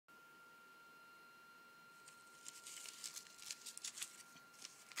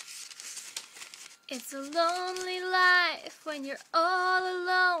It's a lonely life when you're all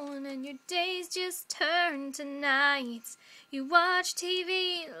alone and your days just turn to nights. You watch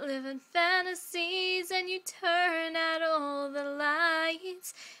TV, live in fantasies, and you turn out all the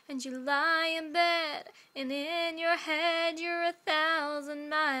lights. And you lie in bed, and in your head you're 1,000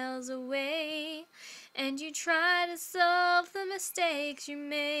 miles away. And you try to solve the mistakes you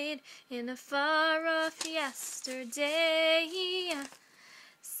made in a far-off yesterday.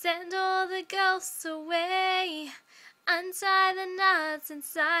 Send all the ghosts away, untie the knots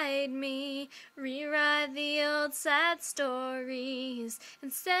inside me, rewrite the old sad stories,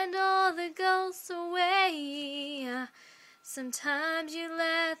 and send all the ghosts away. Sometimes you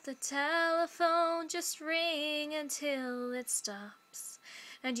let the telephone just ring until it stops,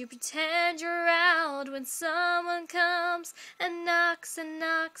 and you pretend you're out when someone comes and knocks and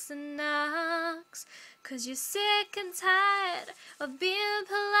knocks and knocks. 'Cause you're sick and tired of being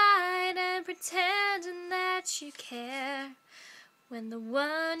polite and pretending that you care, when the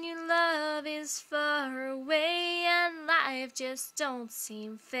one you love is far away and life just don't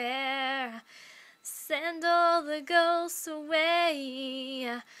seem fair. Send all the ghosts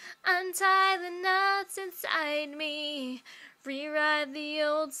away, untie the knots inside me, rewrite the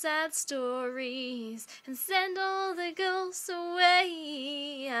old sad stories, and send all the ghosts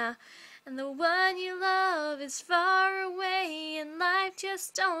away. And the one you love is far away and life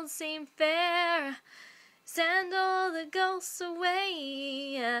just don't seem fair. Send all the ghosts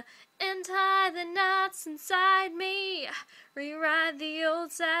away, and tie the knots inside me, rewrite the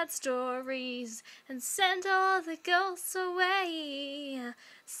old sad stories, and send all the ghosts away.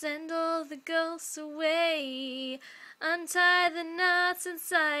 Send all the ghosts away, untie the knots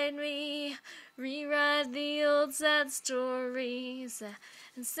inside me, rewrite the old sad stories,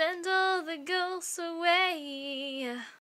 and send all the ghosts away.